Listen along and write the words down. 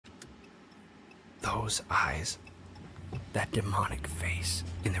Those eyes, that demonic face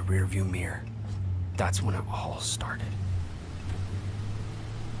in the rearview mirror, that's when it all started.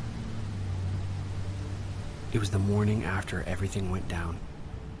 It was the morning after everything went down.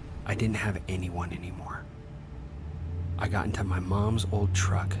 I didn't have anyone anymore. I got into my mom's old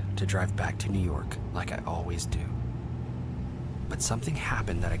truck to drive back to New York like I always do. But something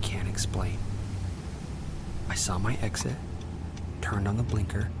happened that I can't explain. I saw my exit, turned on the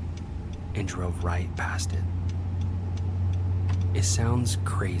blinker, and drove right past it. It sounds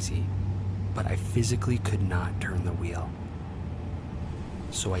crazy, but I physically could not turn the wheel.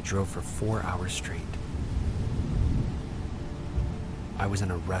 So I drove for 4 hours straight. I was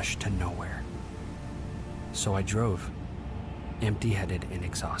in a rush to nowhere. So I drove, empty-headed and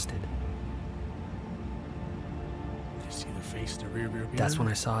exhausted. You see the face in the rear view mirror? That's when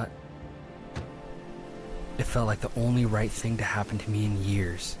I saw it. It felt like the only right thing to happen to me in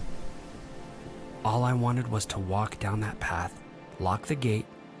years. All I wanted was to walk down that path, lock the gate,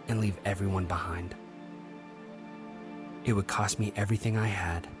 and leave everyone behind. It would cost me everything I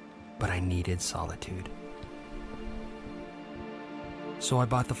had, but I needed solitude. So I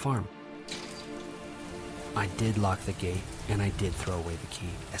bought the farm. I did lock the gate, and I did throw away the key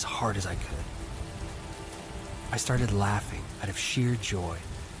as hard as I could. I started laughing out of sheer joy.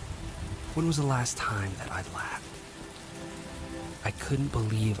 When was the last time that I'd laughed? I couldn't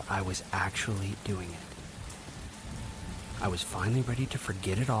believe I was actually doing it. I was finally ready to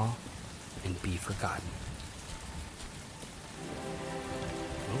forget it all and be forgotten.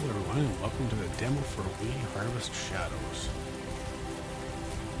 Hello everyone, and welcome to the demo for We Harvest Shadows.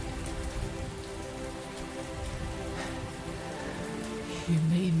 You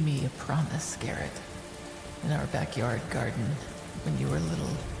made me a promise, Garrett, in our backyard garden when you were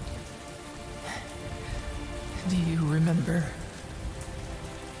little. Do you remember?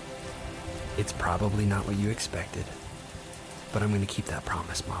 It's probably not what you expected, but I'm going to keep that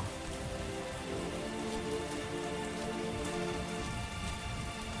promise, Mom.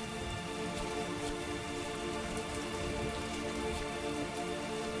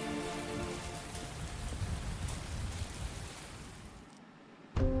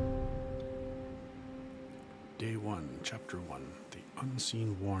 Day 1, Chapter 1, The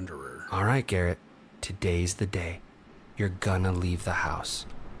Unseen Wanderer. All right, Garrett. Today's the day. You're gonna leave the house.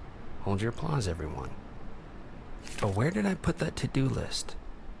 Hold your applause, everyone. But where did I put that to-do list?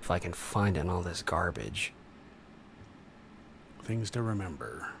 If I can find it in all this garbage. Things to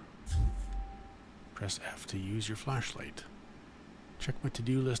remember. Press F to use your flashlight. Check my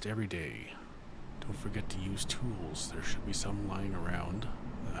to-do list every day. Don't forget to use tools. There should be some lying around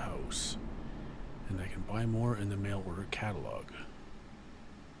the house. And I can buy more in the mail order catalog.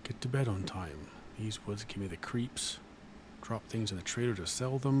 Get to bed on time. These woods give me the creeps. Drop things in the trailer to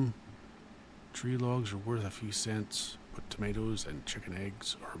sell them. Tree logs are worth a few cents, but tomatoes and chicken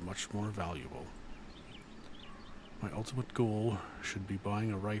eggs are much more valuable. My ultimate goal should be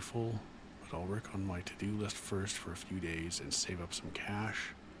buying a rifle, but I'll work on my to-do list first for a few days and save up some cash.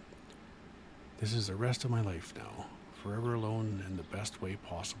 This is the rest of my life now, forever alone in the best way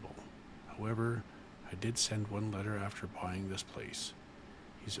possible. However, I did send one letter after buying this place.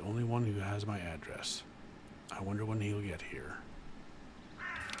 He's the only one who has my address. I wonder when he'll get here.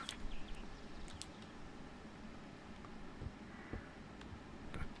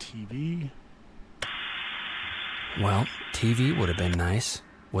 Got TV. Well, TV would have been nice,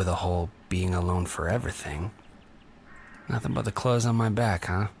 with a whole being alone forever thing. Nothing but the clothes on my back,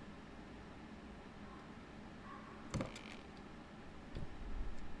 huh?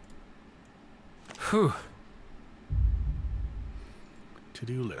 Whew.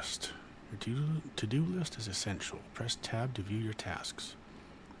 To-do list. Your to-do list is essential. Press tab to view your tasks.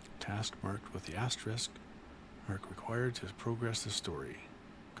 Task marked with the asterisk mark required to progress the story.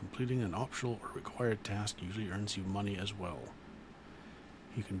 Completing an optional or required task usually earns you money as well.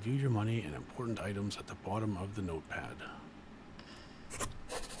 You can view your money and important items at the bottom of the notepad.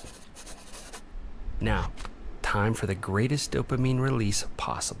 Now, time for the greatest dopamine release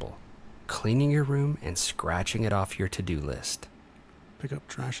possible. Cleaning your room and scratching it off your to-do list. Pick up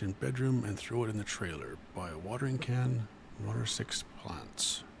trash in bedroom and throw it in the trailer. Buy a watering can, water 6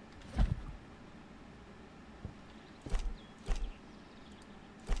 plants.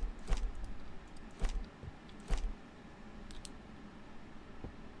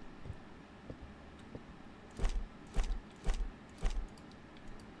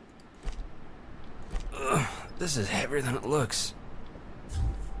 Ugh, this is heavier than it looks.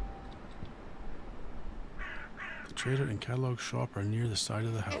 The trailer and catalog shop are near the side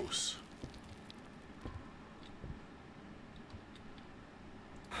of the house.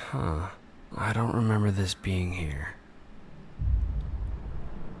 Huh. I don't remember this being here.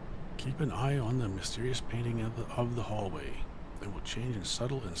 Keep an eye on the mysterious painting of the hallway. It will change in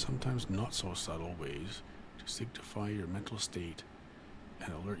subtle and sometimes not so subtle ways to signify your mental state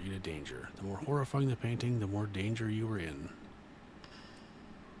and alert you to danger. The more horrifying the painting, the more danger you are in.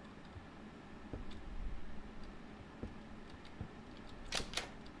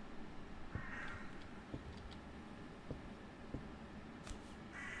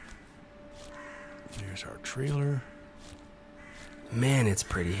 There's our trailer. Man, it's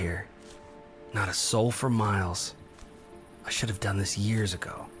pretty here. Not a soul for miles. I should have done this years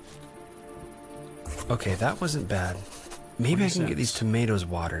ago. Okay, that wasn't bad. Maybe I can get these tomatoes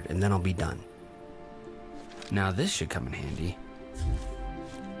watered and then I'll be done. Now this should come in handy.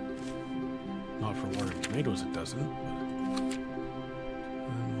 Not for watering tomatoes, it doesn't.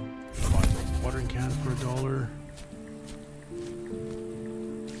 Buy a watering can for $1.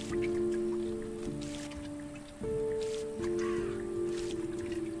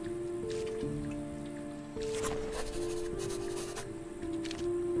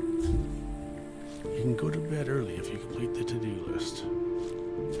 You can go to bed early if you complete the to-do list.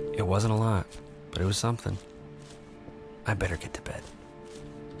 It wasn't a lot, but it was something. I better get to bed.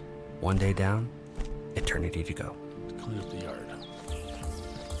 One day down, eternity to go. Clean up the yard.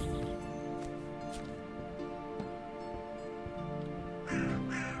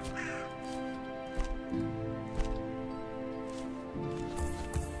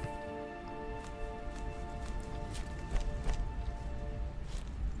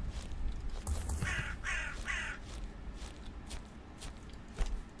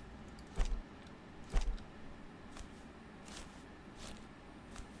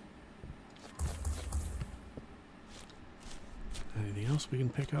 Anything else we can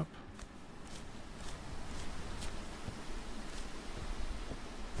pick up?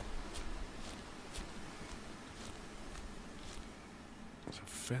 There's a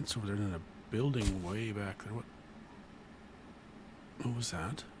fence over there and a building way back there. What was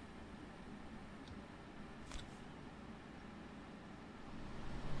that?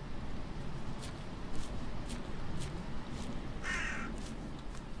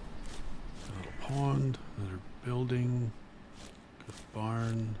 A little pond, another building.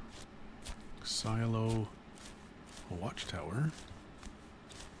 Barn, silo, a watchtower.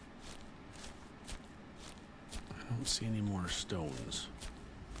 I don't see any more stones.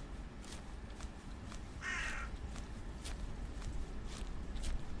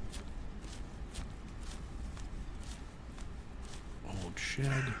 Old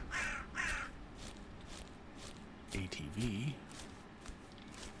shed. ATV.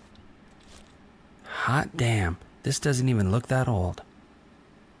 Hot damn, this doesn't even look that old.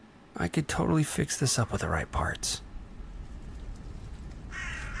 I could totally fix this up with the right parts.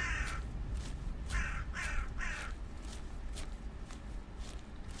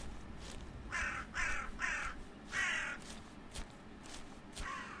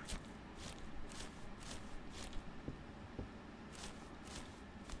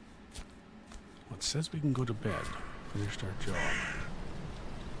 Well, it says we can go to bed. Finished our job.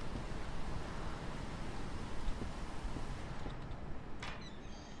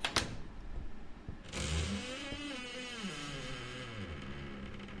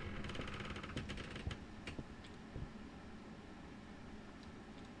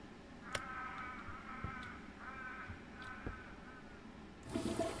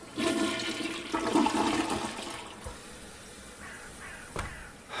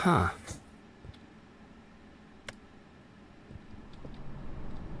 Huh.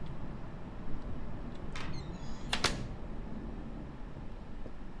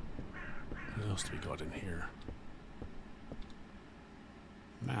 What else do we got in here?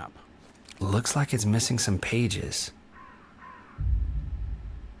 Map. Looks like it's missing some pages.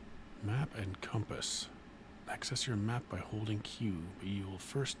 Map and compass. Access your map by holding Q, but you will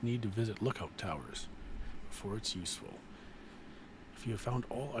first need to visit lookout towers before it's useful. If you have found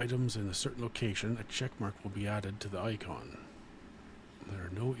all items in a certain location, a check mark will be added to the icon. There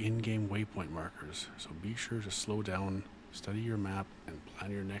are no in-game waypoint markers, so be sure to slow down, study your map, and plan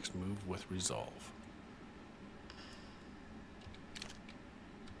your next move with resolve.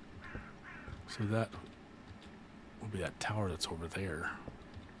 So that will be that tower that's over there.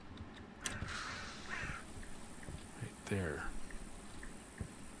 Right there.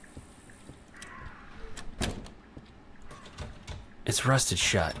 It's rusted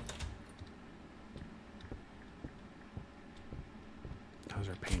shut. How's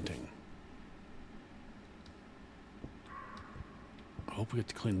our painting? I hope we get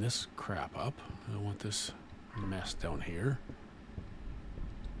to clean this crap up. I don't want this mess down here.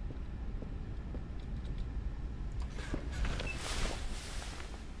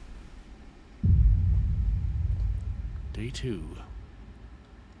 Day 2.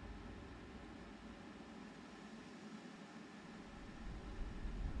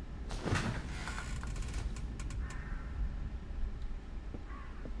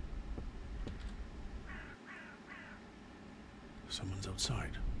 Someone's outside.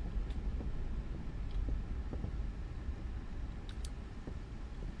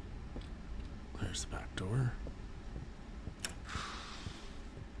 There's the back door.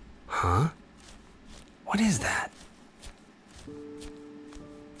 Huh? What is that?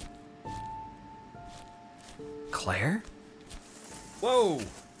 Claire? Whoa!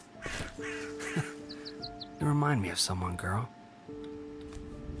 You remind me of someone, girl.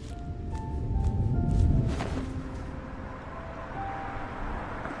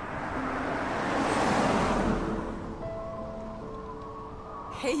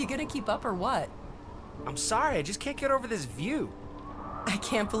 Hey, you gonna keep up or what? I'm sorry, I just can't get over this view. I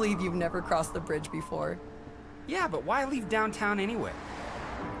can't believe you've never crossed the bridge before. Yeah, but why leave downtown anyway?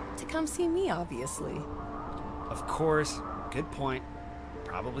 To come see me, obviously. Of course. Good point.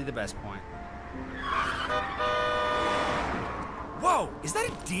 Probably the best point. Whoa! Is that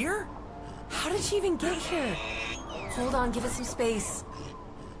a deer? How did she even get here? Hold on, give it some space.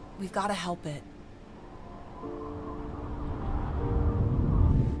 We've gotta help it.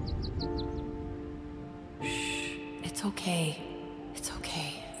 Shh. It's okay. It's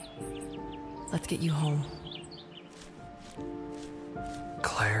okay. Let's get you home.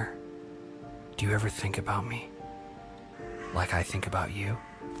 Claire, do you ever think about me? Like I think about you?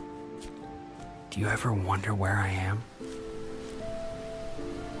 Do you ever wonder where I am?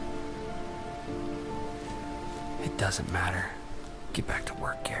 It doesn't matter. Get back to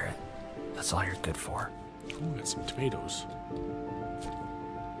work, Garrett. That's all you're good for. Ooh, got some tomatoes.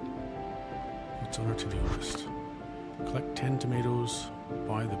 What's on our to-do list? Collect 10 tomatoes,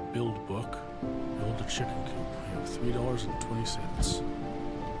 buy the build book, build a chicken coop. I have $3.20.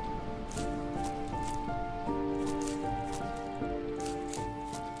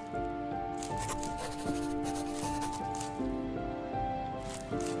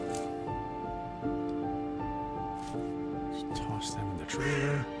 Toss them in the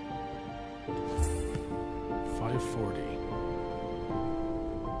trailer. $5.40.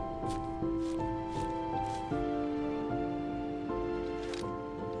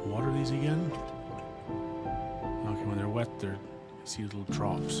 Water these again. Okay, when they're wet, they're see little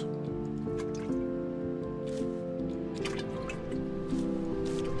drops.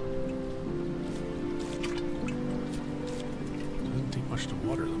 Doesn't take much to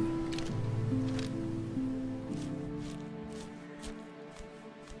water them.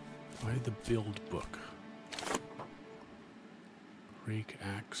 Buy the build book. Rake,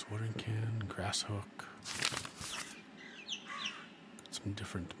 axe, watering can, grass hook. Some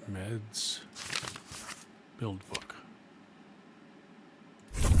different meds. Build book.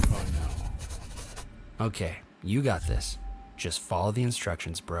 Buy now. Okay, you got this. Just follow the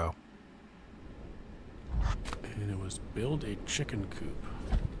instructions, bro. And it was build a chicken coop.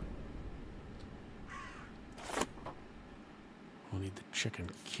 We'll need the chicken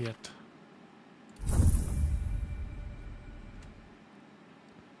kit.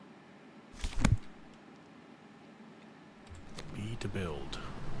 B to build.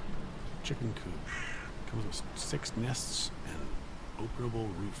 Chicken coop. Comes with 6 nests and operable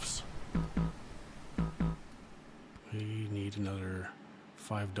roofs. We need another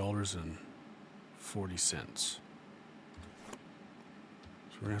 $5.40. So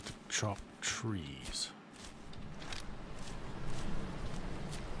we're gonna have to chop trees.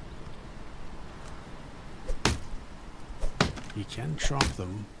 You can chop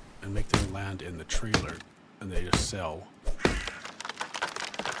them and make them land in the trailer, and they just sell.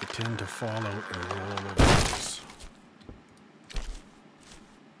 They tend to fall out and roll over the place.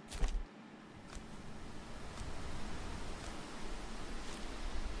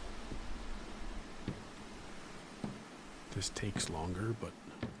 This takes longer, but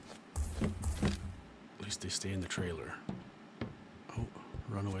at least they stay in the trailer. Oh,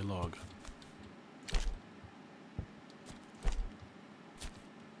 runaway log.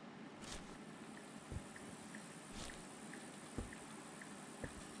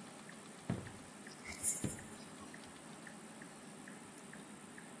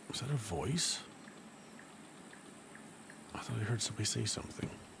 Was that a voice? I thought I heard somebody say something.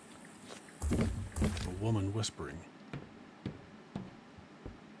 A woman whispering.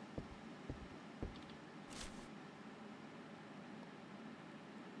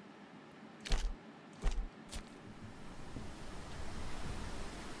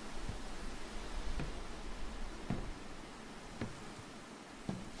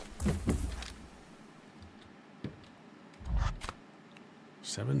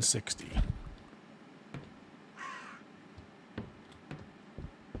 $7.60.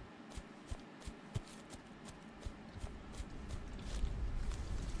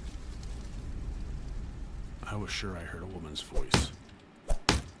 I was sure I heard a woman's voice.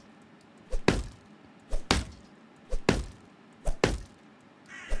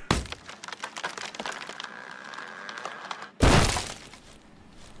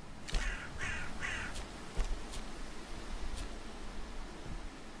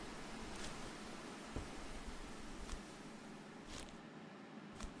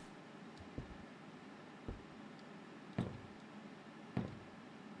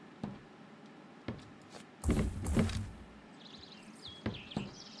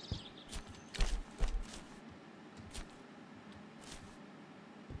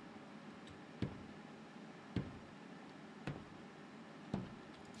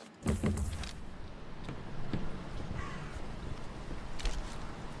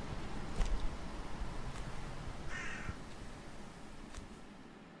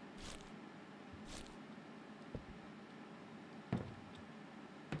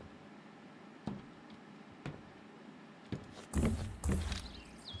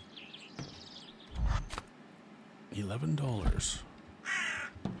 $11. So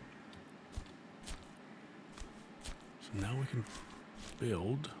now we can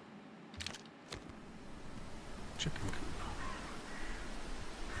build chicken coop.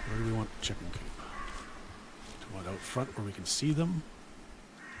 Where do we want the chicken coop? Do we want out front where we can see them?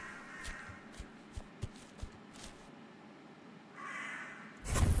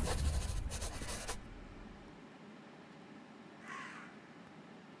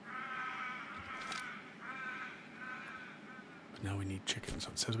 Now we need chickens.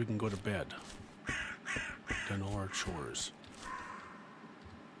 It says we can go to bed. Done all our chores.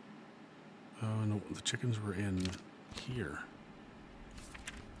 Oh no, the chickens were in here.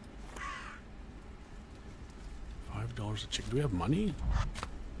 $5 a chicken. Do we have money?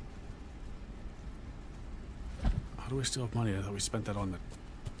 How do we still have money? I thought we spent that on the...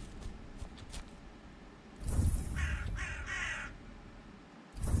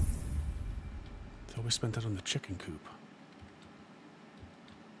 I thought we spent that on the chicken coop.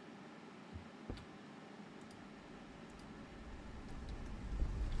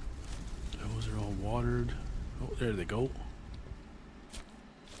 Watered. Oh, there they go.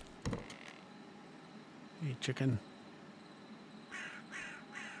 Hey, chicken.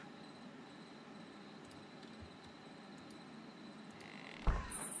 Go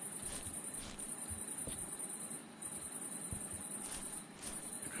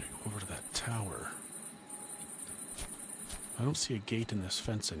over to that tower. I don't see a gate in this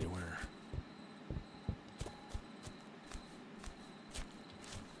fence anywhere.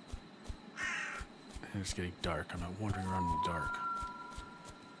 It's getting dark. I'm not wandering around in the dark.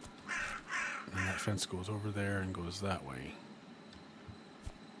 And that fence goes over there and goes that way.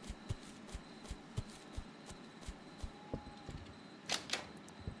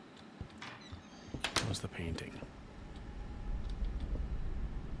 That was the painting.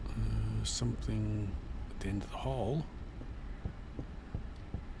 Something at the end of the hall.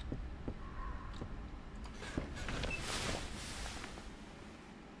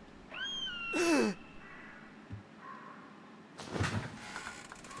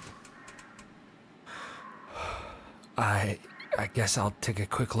 I guess I'll take a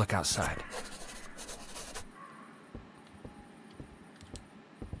quick look outside.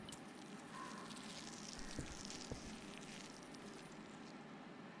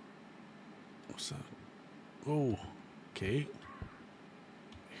 What's that? Oh, okay.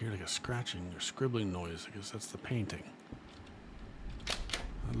 I hear like a scratching or scribbling noise. I guess that's the painting.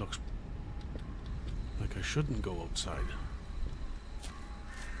 That looks like I shouldn't go outside.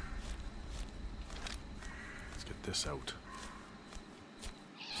 Let's get this out.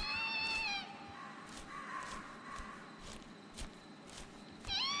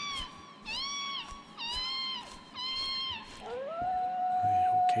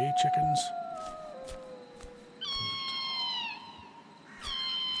 Okay, chickens.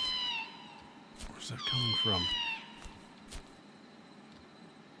 Where's that coming from?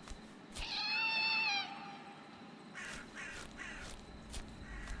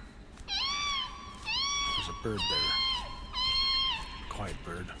 There's a bird there. Quiet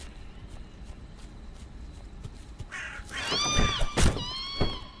bird.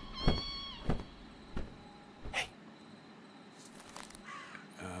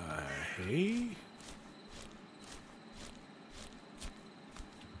 Hey.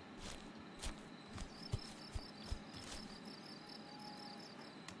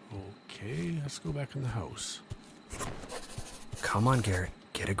 Okay, let's go back in the house. Come on, Garrett.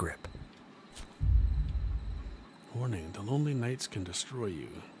 get a grip. Warning, the lonely nights can destroy you.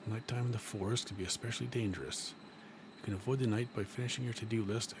 Nighttime in the forest can be especially dangerous. You can avoid the night by finishing your to-do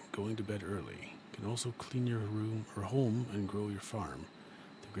list and going to bed early. You can also clean your room or home and grow your farm.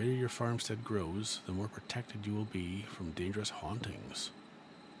 The greater your farmstead grows, the more protected you will be from dangerous hauntings.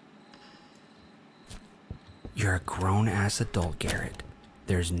 You're a grown-ass adult, Garrett.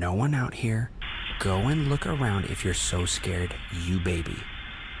 There's no one out here. Go and look around if you're so scared, you baby.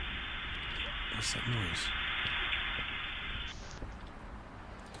 What's that noise?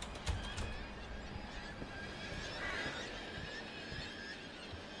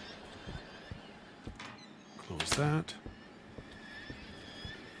 Close that.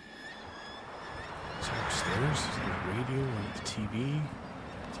 Is it upstairs? Is it a radio or the TV?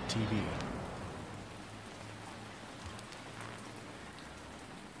 It's a TV.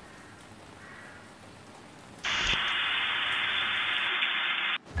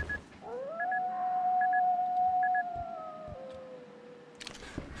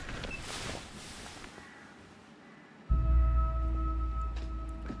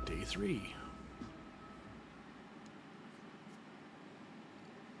 Day 3.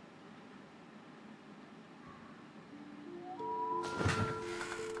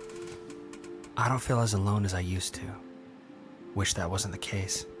 I don't feel as alone as I used to. Wish that wasn't the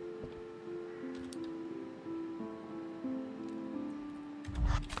case.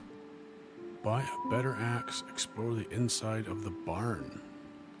 Buy a better axe, explore the inside of the barn.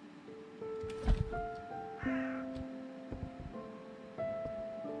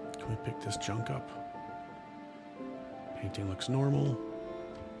 Can we pick this junk up? Painting looks normal.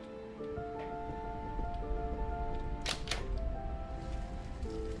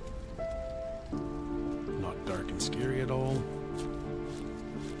 Not dark and scary at all.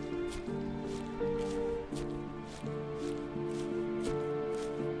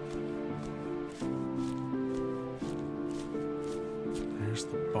 There's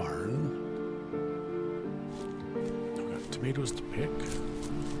the barn. I've got tomatoes to pick.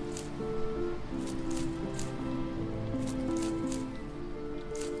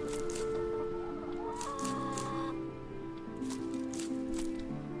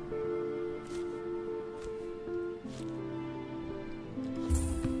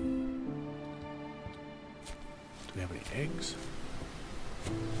 Do we have any eggs?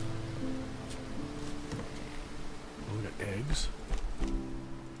 Oh, we got eggs.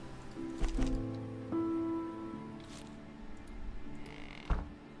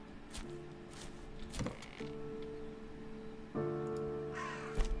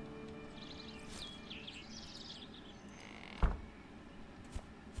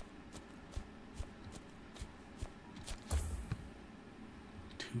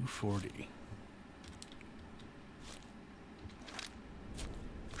 $2.40.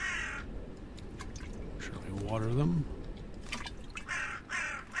 Should we water them?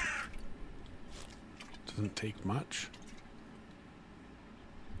 Doesn't take much.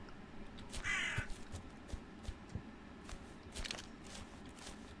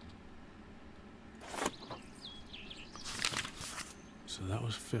 So that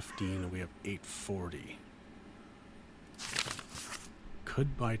was 15 and we have 840.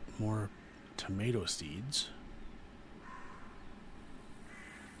 Could buy more tomato seeds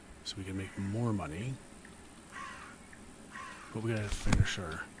so we can make more money. But we gotta finish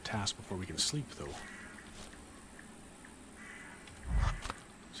our task before we can sleep though.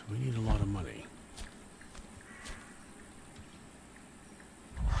 So we need a lot of money.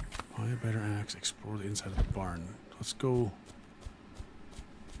 Buy a better axe, explore the inside of the barn. Let's go.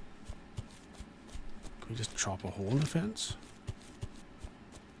 Can we just chop a hole in the fence?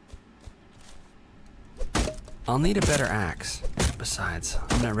 I'll need a better axe. Besides,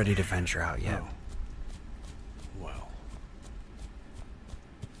 I'm not ready to venture out yet. Oh. Well.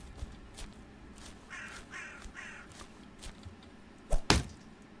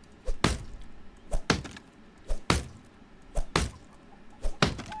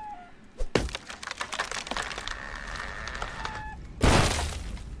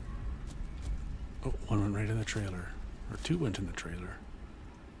 Oh, one went right in the trailer. Or two went in the trailer.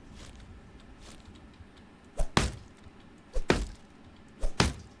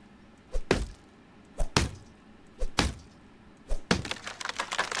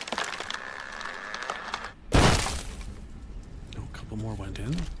 More went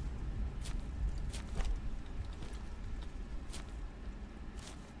in.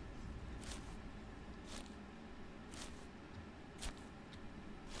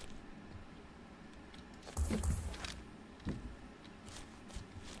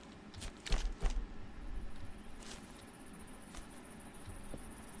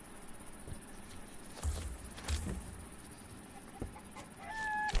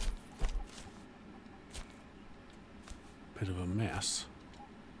 Bit of a mess.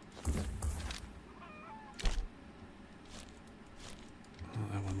 Oh,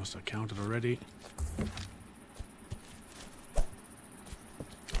 that one must have counted already.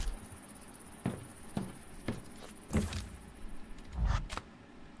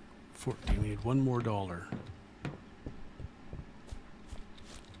 $14. We need one more dollar.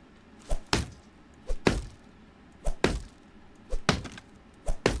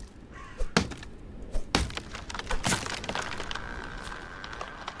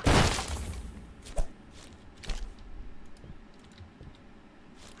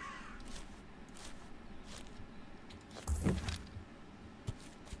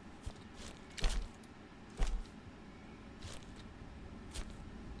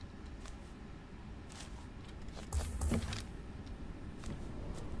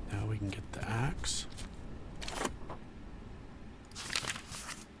 Get the axe.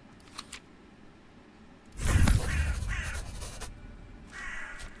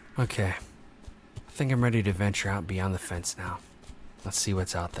 Okay. I think I'm ready to venture out beyond the fence now. Let's see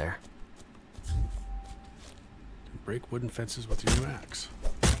what's out there. Break wooden fences with your new axe.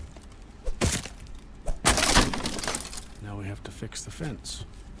 Now we have to fix the fence.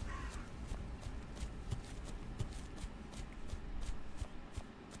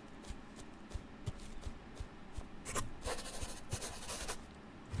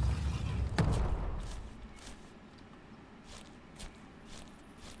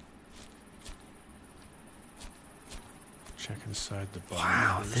 Check inside the barn.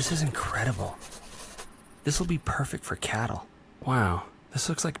 Wow, this is incredible. This will be perfect for cattle. Wow, this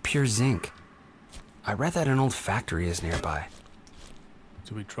looks like pure zinc. I read that an old factory is nearby.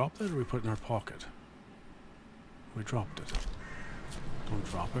 Do we drop that or we put it in our pocket? We dropped it. Don't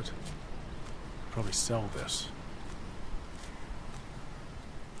drop it. Probably sell this.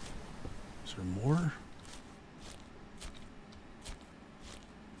 Is there more?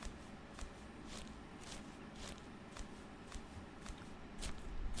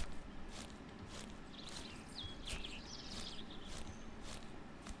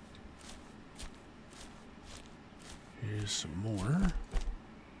 Here's some more.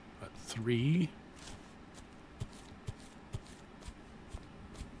 Got 3.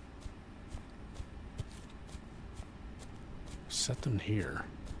 Set them here.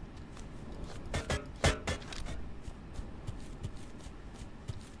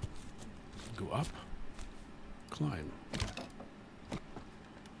 Go up. Climb.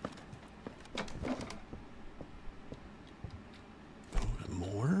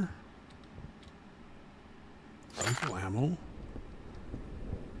 More. Rifle ammo.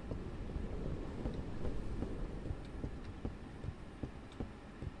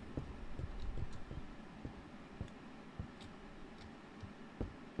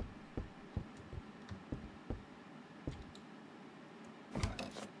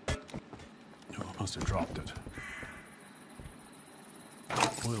 Oh, I must have dropped it.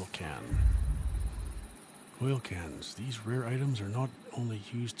 Oil can. Oil cans. These rare items are not only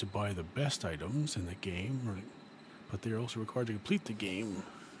used to buy the best items in the game, but they are also required to complete the game.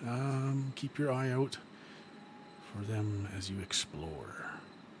 Keep your eye out for them as you explore.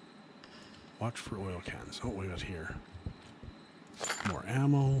 Watch for oil cans. Oh, we got here. More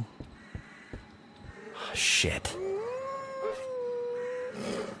ammo. Shit.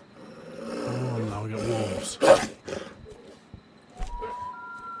 Oh, now we got wolves. The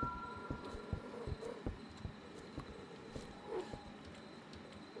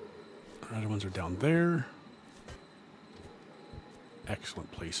other ones are down there.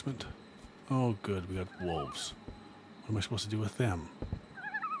 Excellent placement. Oh, good. We got wolves. What am I supposed to do with them?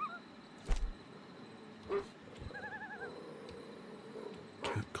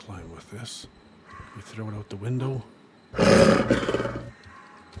 Can't climb with this. Can we throw it out the window?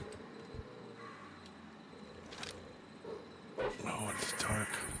 Oh, it's dark.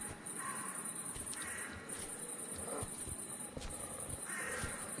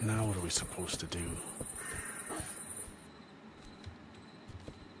 Now what are we supposed to do?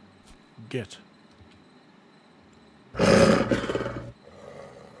 Get. Can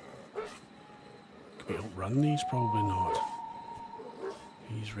we outrun these? Probably not.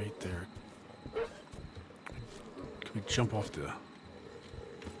 He's right there. Can we jump off the...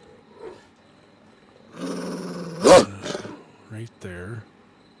 right there.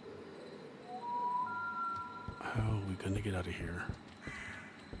 How are we going to get out of here?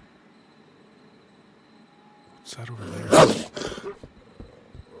 What's that over there?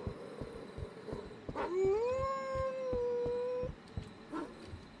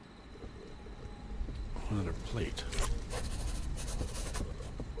 Another plate.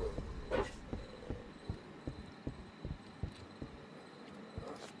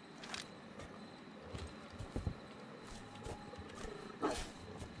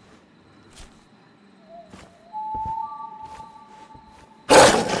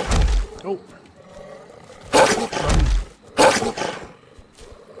 Oh! Run.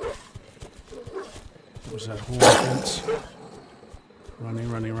 What was that whole fence?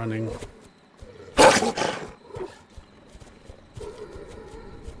 Running, running, running.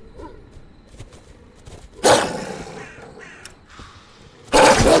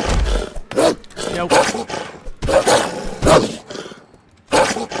 Nope.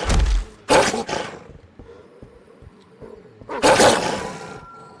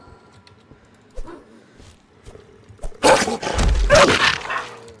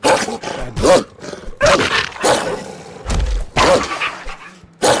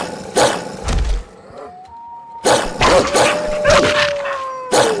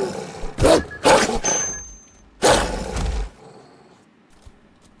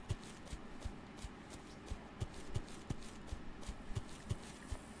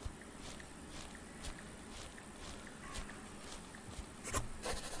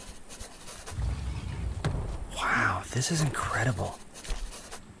 This is incredible.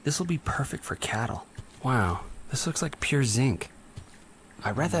 This will be perfect for cattle. Wow, this looks like pure zinc.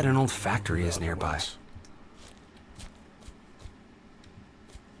 I read that an old factory is nearby.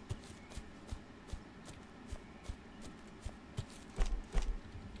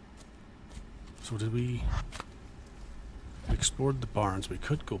 So did we explored the barns? We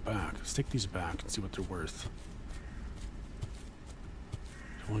could go back. Let's take these back and see what they're worth.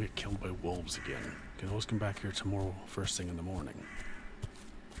 Don't want to get killed by wolves again. Can always come back here tomorrow first thing in the morning.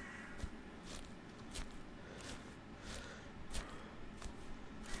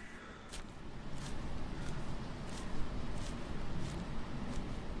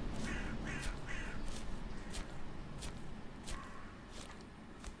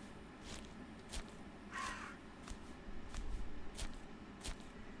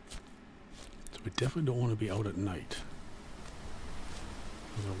 So we definitely don't want to be out at night.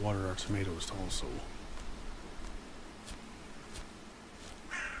 We're gonna water our tomatoes also.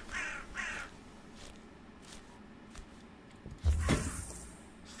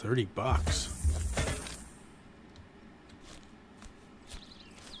 $30.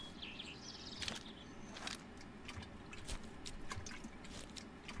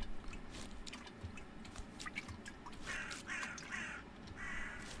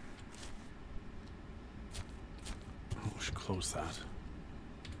 Oh, we should close that.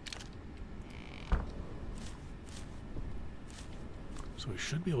 So we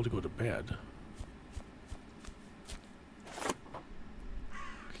should be able to go to bed.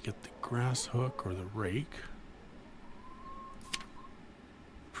 Get the grass hook or the rake.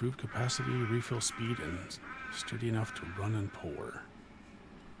 Improve capacity, refill speed, and sturdy enough to run and pour.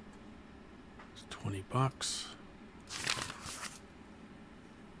 It's $20.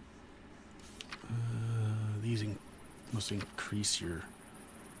 These must increase your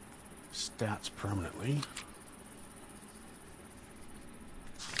stats permanently.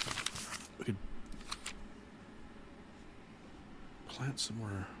 We could plant some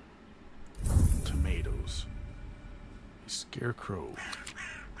more tomatoes. Scarecrow.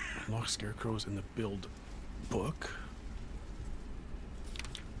 Unlock scarecrows in the build book.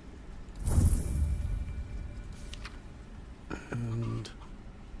 And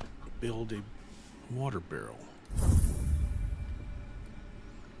build a water barrel.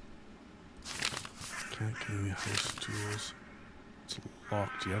 Can't give me house tools. It's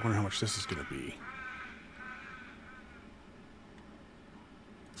locked. Yeah, I wonder how much this is going to be.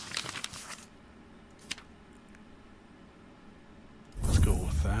 Let's go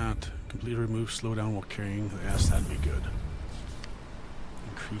with that. Complete remove, slow down while carrying. Yes, that'd be good.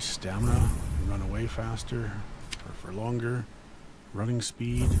 Increase stamina, run away faster, or for longer. Running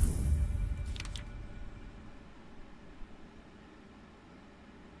speed.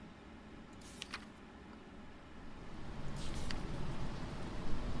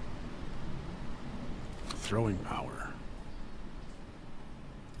 Throwing power.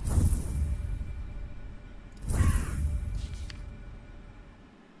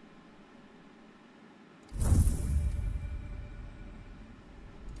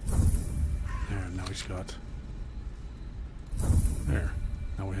 There, now he's got... There.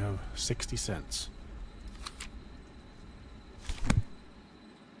 Now we have 60 cents.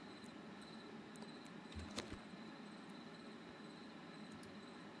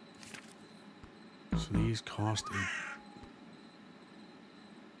 So these cost a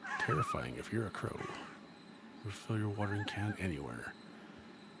terrifying if you're a crow. Refill your watering can anywhere.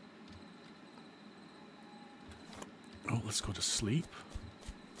 Oh, let's go to sleep.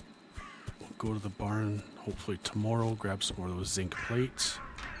 We'll go to the barn hopefully tomorrow, grab some more of those zinc plates.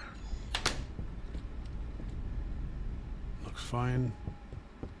 Looks fine.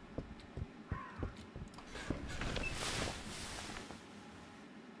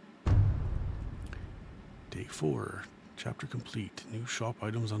 4. Chapter complete. New shop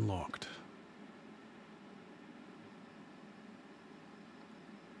items unlocked.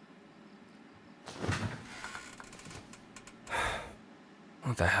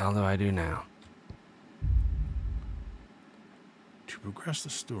 What the hell do I do now? To progress the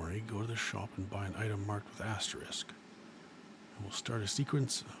story, go to the shop and buy an item marked with asterisk. And we'll start a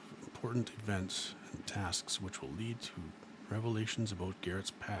sequence of important events and tasks which will lead to revelations about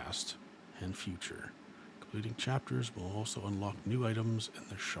Garrett's past and future. Completing chapters will also unlock new items in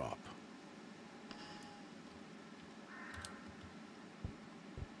the shop.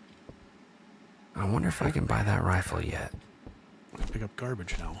 I wonder if I can buy that rifle yet. I can pick up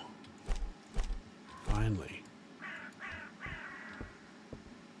garbage now. Finally.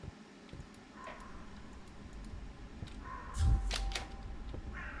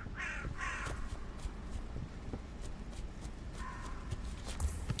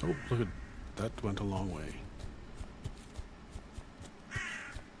 Oh, look at that, went a long way.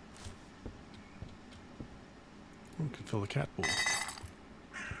 Oh, we can fill the cat bowl.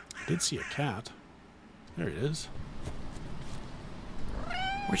 I did see a cat. There it is.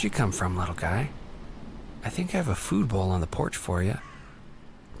 Where'd you come from, little guy? I think I have a food bowl on the porch for you.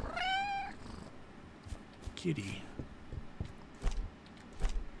 Kitty.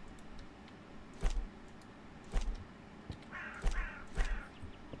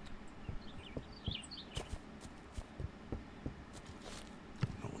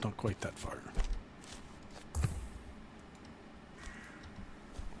 No, not quite that far.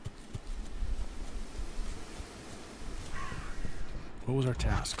 What was our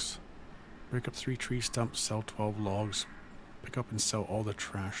tasks? Break up 3 tree stumps, sell 12 logs, pick up and sell all the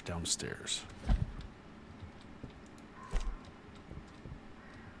trash downstairs.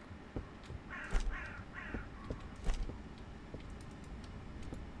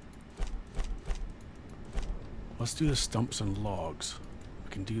 Let's do the stumps and logs.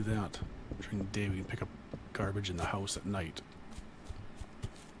 We can do that during the day. We can pick up garbage in the house at night.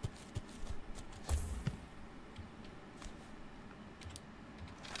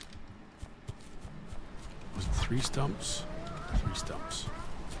 Was it 3 stumps? 3 stumps.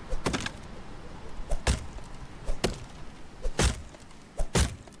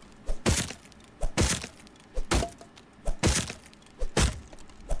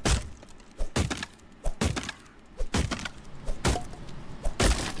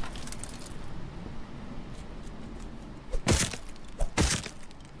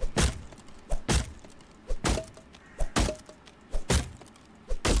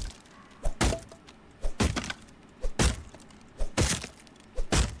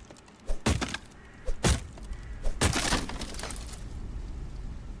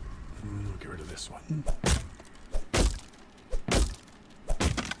 Get rid of this one.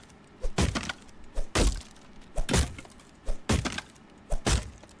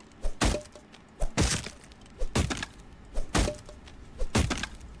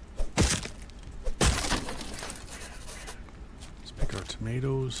 Let's pick our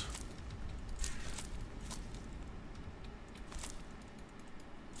tomatoes.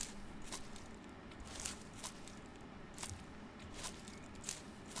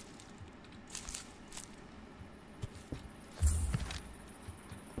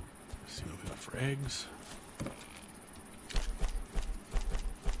 See what we got for eggs.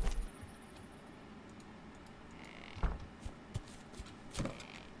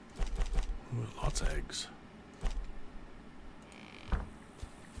 Ooh, lots of eggs.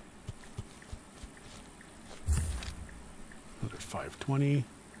 Another 520.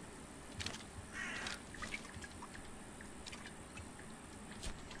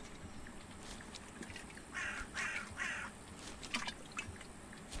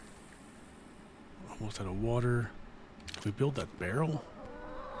 Almost out of water. Can we build that barrel?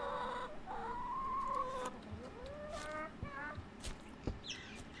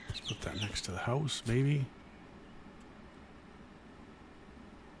 Let's put that next to the house, maybe.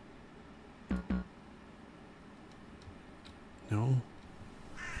 No.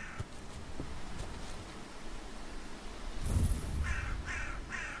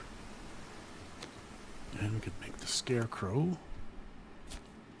 And we could make the scarecrow.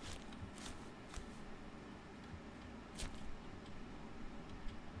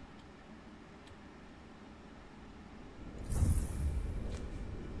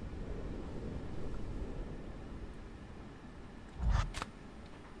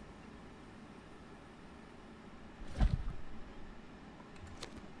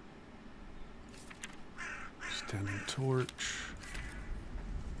 Standing torch,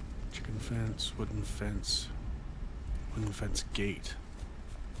 chicken fence, wooden fence gate.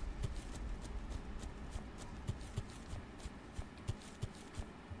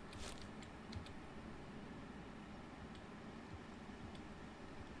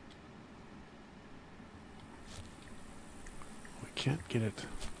 can't get it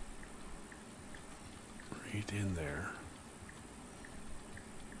right in there.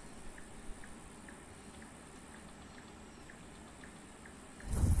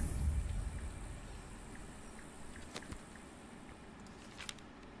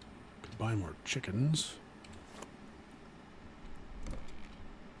 Could buy more chickens.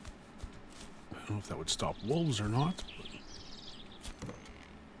 I don't know if that would stop wolves or not, but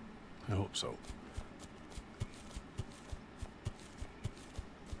I hope so.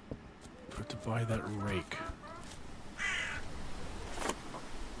 Got to buy that rake.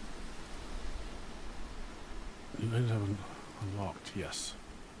 You guys have unlocked, yes.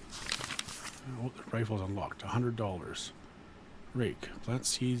 Oh, the rifle's unlocked. $100. Rake. Plant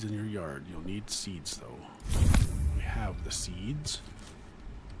seeds in your yard. You'll need seeds, though. We have the seeds.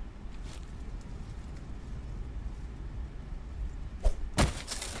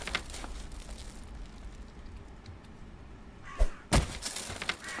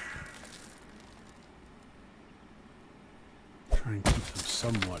 Try and keep them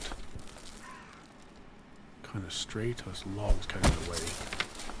somewhat kind of straight. This log's kind of in the way.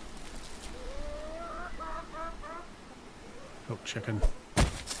 Oh, chicken.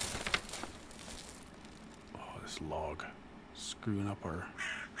 Oh, this log. Screwing up our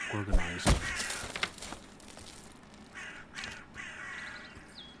organized.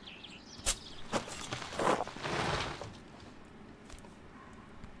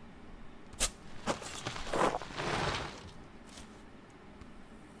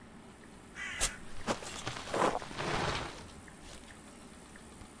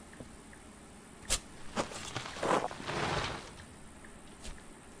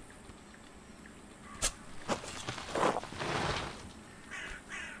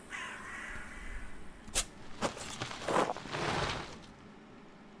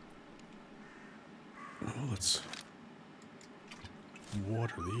 Let's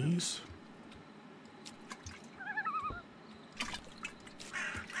water these.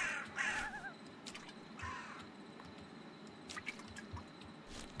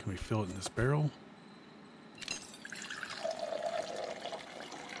 Can we fill it in this barrel?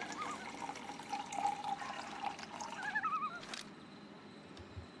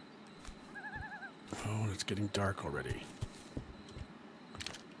 Oh, and it's getting dark already.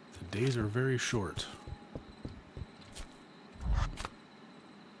 The days are very short.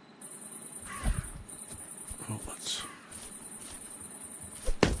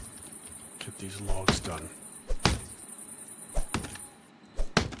 These logs done.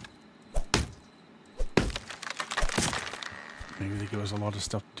 Maybe they give us a lot of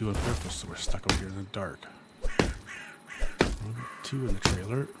stuff to do on purpose, so we're stuck up here in the dark. 2 in the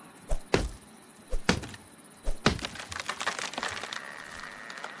trailer.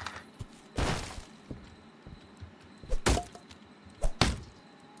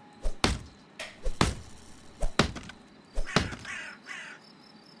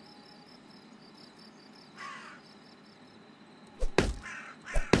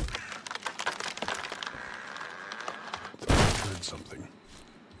 Something.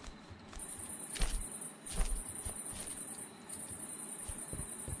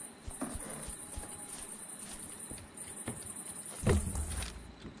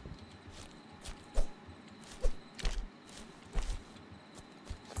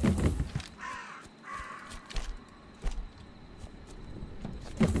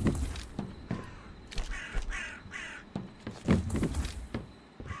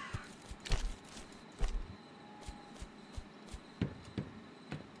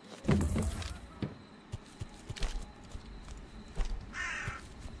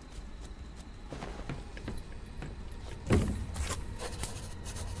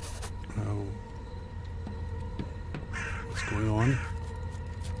 Going on.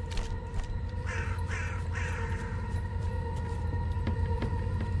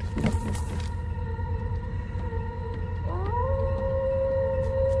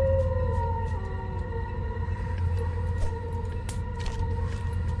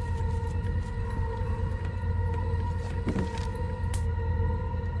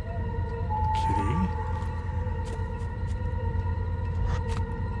 Kitty.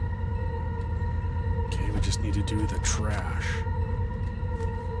 Okay, we just need to do the trash.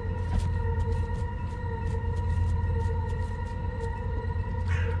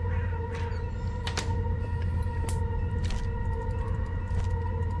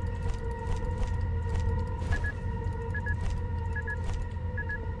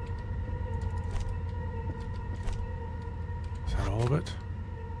 Is that all of it?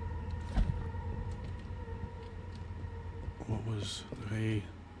 What was the...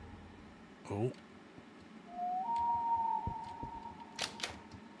 Oh.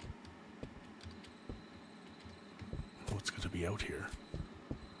 out here.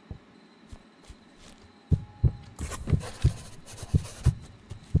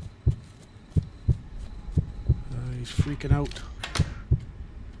 He's freaking out.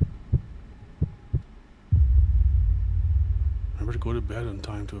 Remember to go to bed on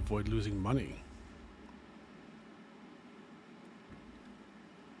time to avoid losing money.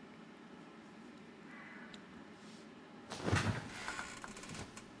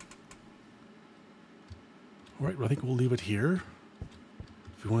 Alright, well, I think we'll leave it here.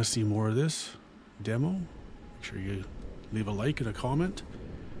 If you want to see more of this demo, make sure you leave a like and a comment,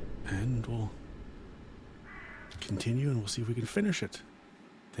 and we'll continue and we'll see if we can finish it.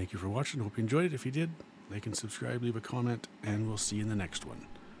 Thank you for watching. Hope you enjoyed it. If you did, like and subscribe, leave a comment, and we'll see you in the next one.